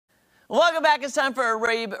Welcome back. It's time for a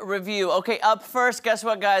Rabe review. Okay, up first, guess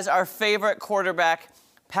what, guys? Our favorite quarterback,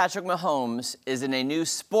 Patrick Mahomes, is in a new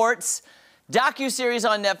sports docuseries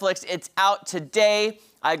on Netflix. It's out today.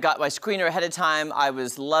 I got my screener ahead of time. I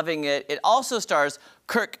was loving it. It also stars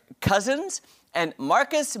Kirk Cousins and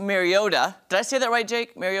Marcus Mariota. Did I say that right,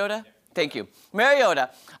 Jake? Mariota? Thank you. Mariota.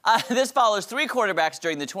 This follows 3 quarterbacks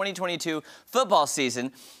during the 2022 football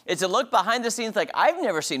season. It's a look behind the scenes like I've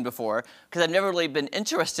never seen before, because I've never really been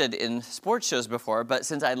interested in sports shows before. But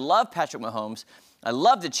since I love Patrick Mahomes, I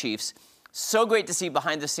love the Chiefs, so great to see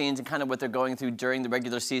behind the scenes and kind of what they're going through during the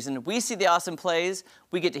regular season. We see the awesome plays.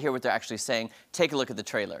 We get to hear what they're actually saying. Take a look at the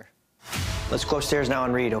trailer. Let's go upstairs now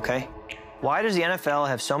and read, okay? Why does the NFL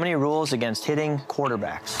have so many rules against hitting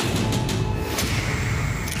quarterbacks?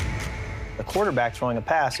 The quarterback throwing a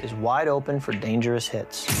pass is wide open for dangerous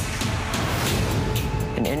hits.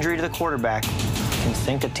 An injury to the quarterback can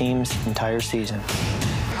sink a team's entire season.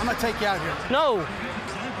 I'm gonna take you out here. No,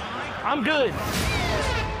 I'm good.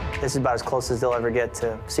 This is about as close as they'll ever get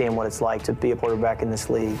to seeing what it's like to be a quarterback in this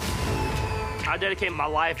league. I dedicate my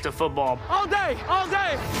life to football. All day, all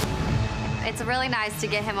day. It's really nice to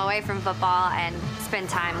get him away from football and spend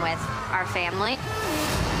time with our family.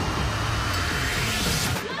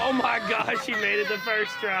 Oh my gosh, he made it the first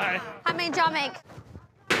try. How many did y'all make?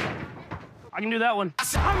 I can do that one.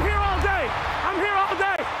 I'm here all day. I'm here all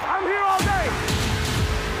day. I'm here all day.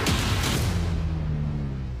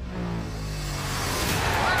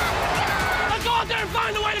 Let's go out there and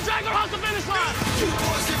find a way to drag our house to the finish line.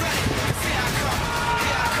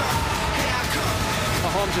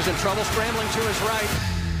 Mahomes is in trouble, scrambling to his right.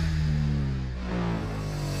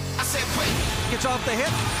 I said, wait. Gets off the hip,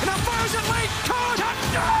 and now fires it late. Caught!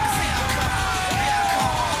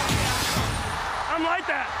 I'm like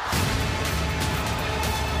that.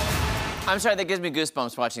 I'm sorry, that gives me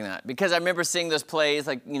goosebumps watching that, because I remember seeing those plays,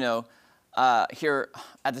 like, you know, here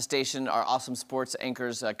at the station, our awesome sports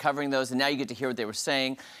anchors covering those, and now you get to hear what they were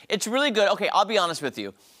saying. It's really good. Okay, I'll be honest with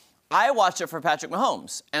you. I watched it for Patrick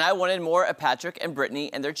Mahomes, and I wanted more of Patrick and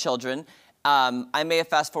Brittany and their children. I may have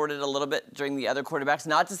fast-forwarded a little bit during the other quarterbacks,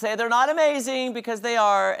 not to say they're not amazing, because they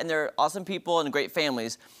are, and they're awesome people and great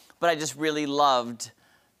families, but I just really loved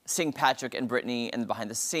seeing Patrick and Brittany and behind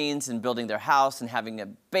the scenes and building their house and having a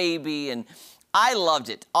baby, and I loved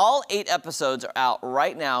it. All 8 episodes are out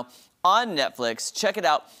right now on Netflix. Check it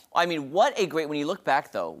out. I mean, what a great, when you look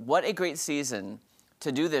back though, what a great season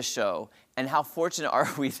to do this show, and how fortunate are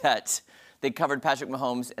we that they covered Patrick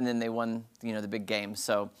Mahomes and then they won, you know, the big game.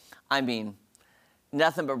 So, I mean,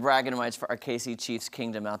 nothing but bragging rights for our KC Chiefs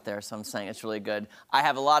kingdom out there. So I'm saying it's really good. I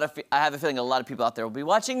have a feeling a lot of people out there will be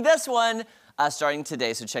watching this one starting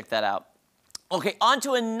today. So check that out. Okay, on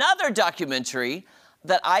to another documentary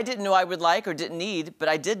that I didn't know I would like or didn't need, but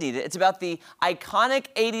I did need it. It's about the iconic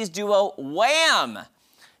 80s duo Wham!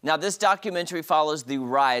 Now, this documentary follows the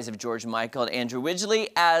rise of George Michael and Andrew Ridgeley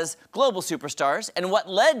as global superstars and what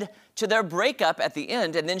led to their breakup at the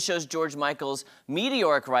end, and then shows George Michael's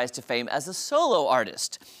meteoric rise to fame as a solo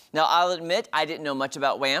artist. Now, I'll admit, I didn't know much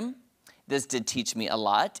about Wham! This did teach me a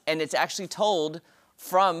lot, and it's actually told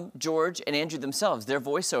from George and Andrew themselves, their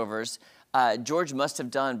voiceovers. George must have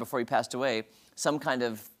done, before he passed away, some kind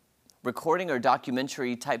of recording or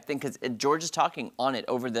documentary type thing, because George is talking on it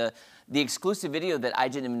over the exclusive video that I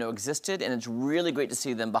didn't even know existed, and it's really great to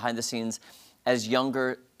see them behind the scenes as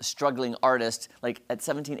younger, struggling artists, like at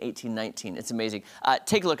 17, 18, 19. It's amazing.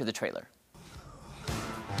 Take a look at the trailer.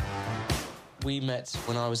 We met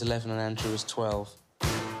when I was 11 and Andrew was 12.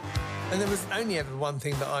 And there was only ever one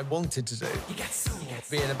thing that I wanted to do.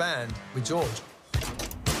 Be in a band with George.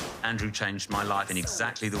 Andrew changed my life in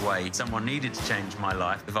exactly the way someone needed to change my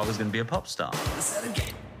life if I was going to be a pop star.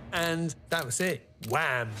 And that was it.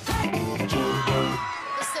 Wham! It's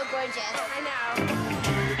so gorgeous. I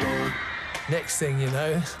know. Next thing you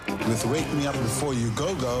know... With Wake Me Up Before You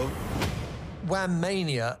Go Go... Wham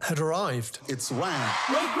Mania had arrived. It's Wham!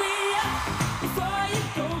 Wake me up before you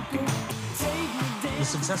go, go. Take me down. The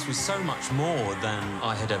success was so much more than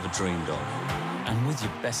I had ever dreamed of. And with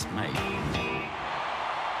your best mate,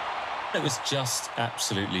 it was just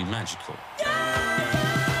absolutely magical.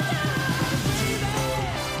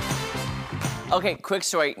 Okay, quick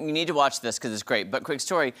story. You need to watch this because it's great, but quick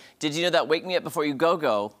story. Did you know that Wake Me Up Before You Go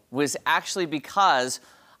Go was actually because,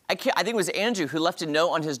 I think it was Andrew who left a note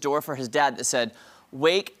on his door for his dad that said,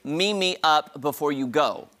 "Wake me up before you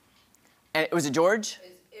go." And was it George?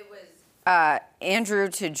 It was Andrew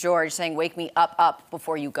to George saying, "Wake me up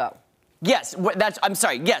before you go." Yes, I'm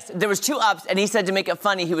sorry, yes. There was 2 ups, and he said to make it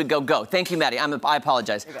funny, he would go, go. Thank you, Maddie. I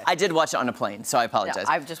apologize. I did watch it on a plane, so I apologize.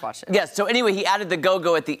 Yeah, I've just watched it. Yes, so anyway, he added the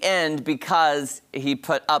go-go at the end because he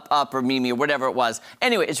put up, or Mimi, or whatever it was.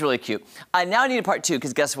 Anyway, it's really cute. Now I need a part 2,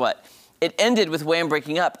 because guess what? It ended with Wham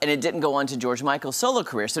breaking up, and it didn't go on to George Michael's solo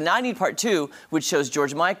career. So now I need part 2, which shows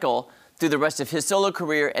George Michael through the rest of his solo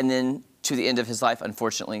career, and then to the end of his life,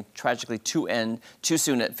 unfortunately, tragically, too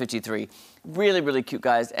soon at 53. Really, really cute,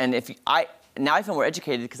 guys. And now I feel more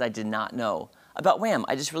educated because I did not know about Wham.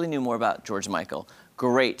 I just really knew more about George Michael.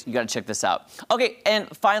 Great, you gotta check this out. Okay,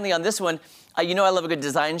 and finally on this one, you know I love a good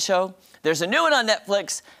design show. There's a new one on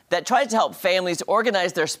Netflix that tries to help families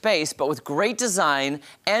organize their space, but with great design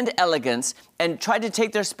and elegance, and try to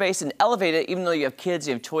take their space and elevate it, even though you have kids,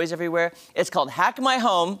 you have toys everywhere. It's called Hack My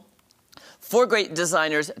Home. 4 great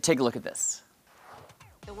designers. Take a look at this.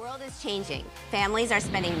 The world is changing. Families are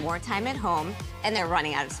spending more time at home, and they're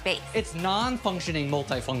running out of space. It's non-functioning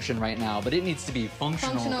multifunction right now, but it needs to be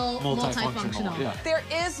functional multifunctional. Yeah. There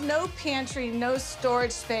is no pantry, no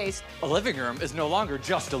storage space. A living room is no longer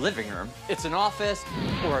just a living room. It's an office,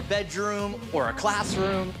 or a bedroom, or a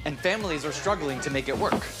classroom, and families are struggling to make it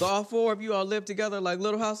work. So all 4 of you all live together like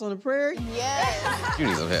Little House on the Prairie? Yes. You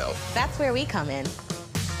need some help. That's where we come in.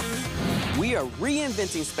 We are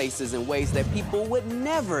reinventing spaces in ways that people would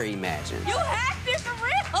never imagine. You hacked it for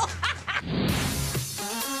real!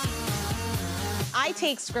 I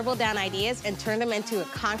take scribbled down ideas and turn them into a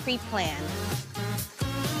concrete plan.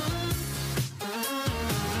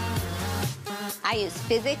 I use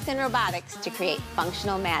physics and robotics to create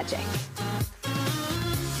functional magic.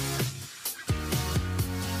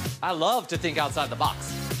 I love to think outside the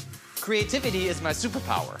box. Creativity is my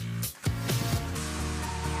superpower.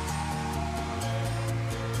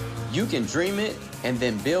 You can dream it and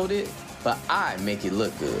then build it, but I make it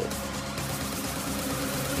look good.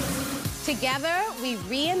 Together, we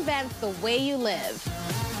reinvent the way you live.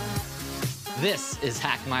 This is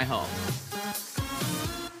Hack My Home.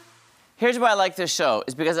 Here's why I like this show,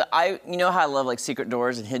 is because you know how I love like secret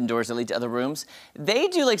doors and hidden doors that lead to other rooms? They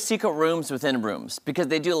do like secret rooms within rooms because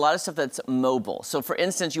they do a lot of stuff that's mobile. So for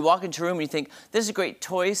instance, you walk into a room and you think, this is a great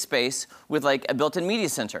toy space with like a built-in media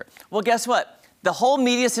center. Well, guess what? The whole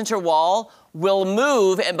media center wall will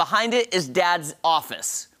move, and behind it is Dad's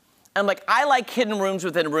office. And I'm like, I like hidden rooms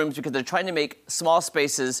within rooms because they're trying to make small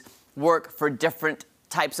spaces work for different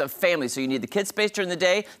types of families. So you need the kids' space during the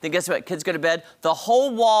day, then guess what? Kids go to bed, the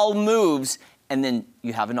whole wall moves, and then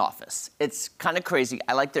you have an office. It's kind of crazy.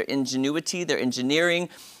 I like their ingenuity, their engineering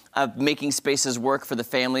of making spaces work for the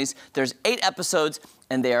families. There's 8 episodes,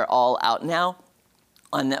 and they are all out now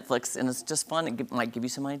on Netflix, and it's just fun. It might give you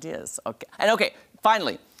some ideas. Okay. And okay,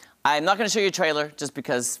 finally, I'm not going to show you a trailer just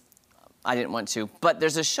because I didn't want to, but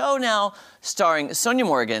there's a show now starring Sonia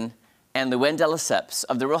Morgan and Luann de Lesseps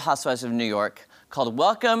of The Real Housewives of New York called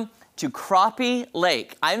Welcome to Crappie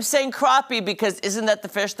Lake. I'm saying crappie because isn't that the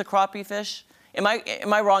fish, the crappie fish? Am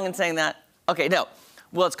I wrong in saying that? Okay, no.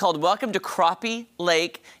 Well, it's called Welcome to Crappie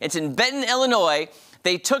Lake. It's in Benton, Illinois.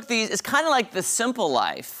 They took these, it's kind of like The Simple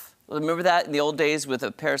Life. Remember that in the old days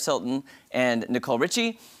with Paris Hilton and Nicole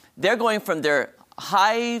Richie? They're going from their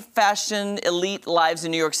high fashion elite lives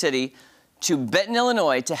in New York City to Benton,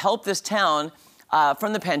 Illinois to help this town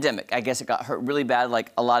from the pandemic. I guess it got hurt really bad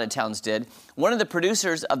like a lot of towns did. One of the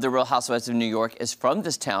producers of The Real Housewives of New York is from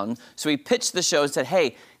this town. So he pitched the show and said,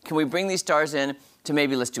 hey, can we bring these stars in to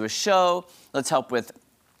maybe let's do a show? Let's help with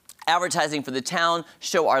advertising for the town,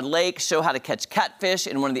 show our lake, show how to catch catfish.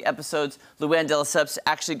 In one of the episodes, Luann de Lesseps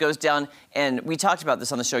actually goes down, and we talked about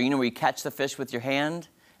this on the show. You know where you catch the fish with your hand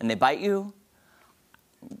and they bite you?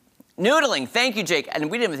 Noodling, thank you, Jake. And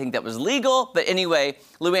we didn't even think that was legal, but anyway,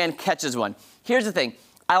 Luann catches one. Here's the thing.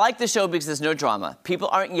 I like the show because there's no drama. People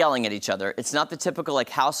aren't yelling at each other. It's not the typical like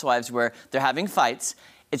housewives where they're having fights.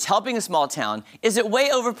 It's helping a small town. Is it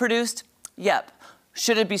way overproduced? Yep.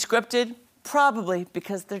 Should it be scripted? Probably,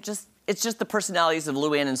 because it's just the personalities of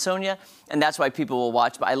Luann and Sonia, and that's why people will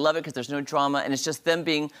watch. But I love it because there's no drama, and it's just them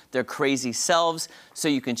being their crazy selves. So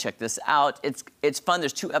you can check this out. It's fun.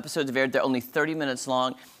 There's 2 episodes of aired. They're only 30 minutes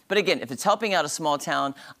long. But again, if it's helping out a small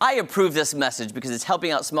town, I approve this message because it's helping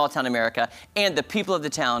out small town America, and the people of the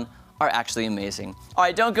town are actually amazing. All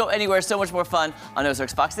right, don't go anywhere. So much more fun on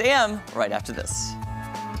Ozarks Fox AM right after this.